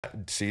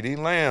CeeDee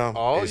Lamb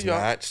is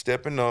not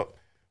stepping up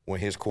when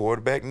his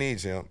quarterback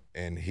needs him,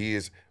 and he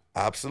is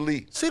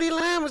obsolete. CeeDee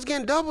Lamb is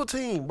getting double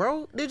teamed,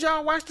 bro. Did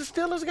y'all watch the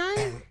Steelers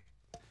game?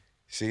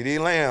 CeeDee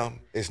Lamb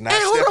is not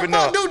and stepping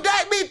up. Who the fuck do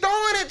Dak be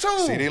throwing it to?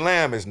 CeeDee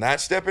Lamb is not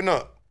stepping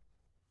up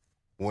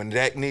when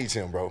Dak needs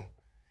him, bro.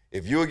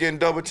 If you're getting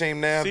double teamed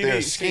now, there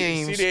are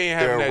schemes,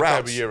 there are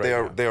routes,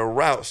 there are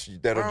routes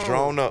that are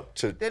drawn up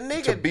to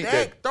beat Dak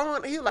that.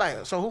 Throwing, he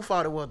like, so who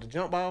fault it was? The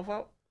jump ball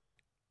fault?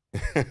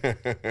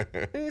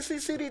 Didn't you see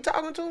CD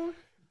talking to him?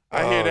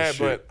 I hear that,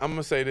 but I'm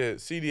gonna say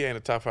this: CD ain't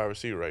a top 5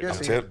 receiver right now.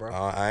 Yes, he is, bro.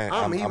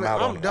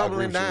 I'm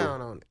doubling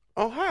down on it.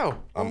 Oh, how?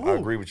 I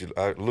agree with you,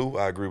 Lou.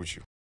 I agree with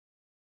you.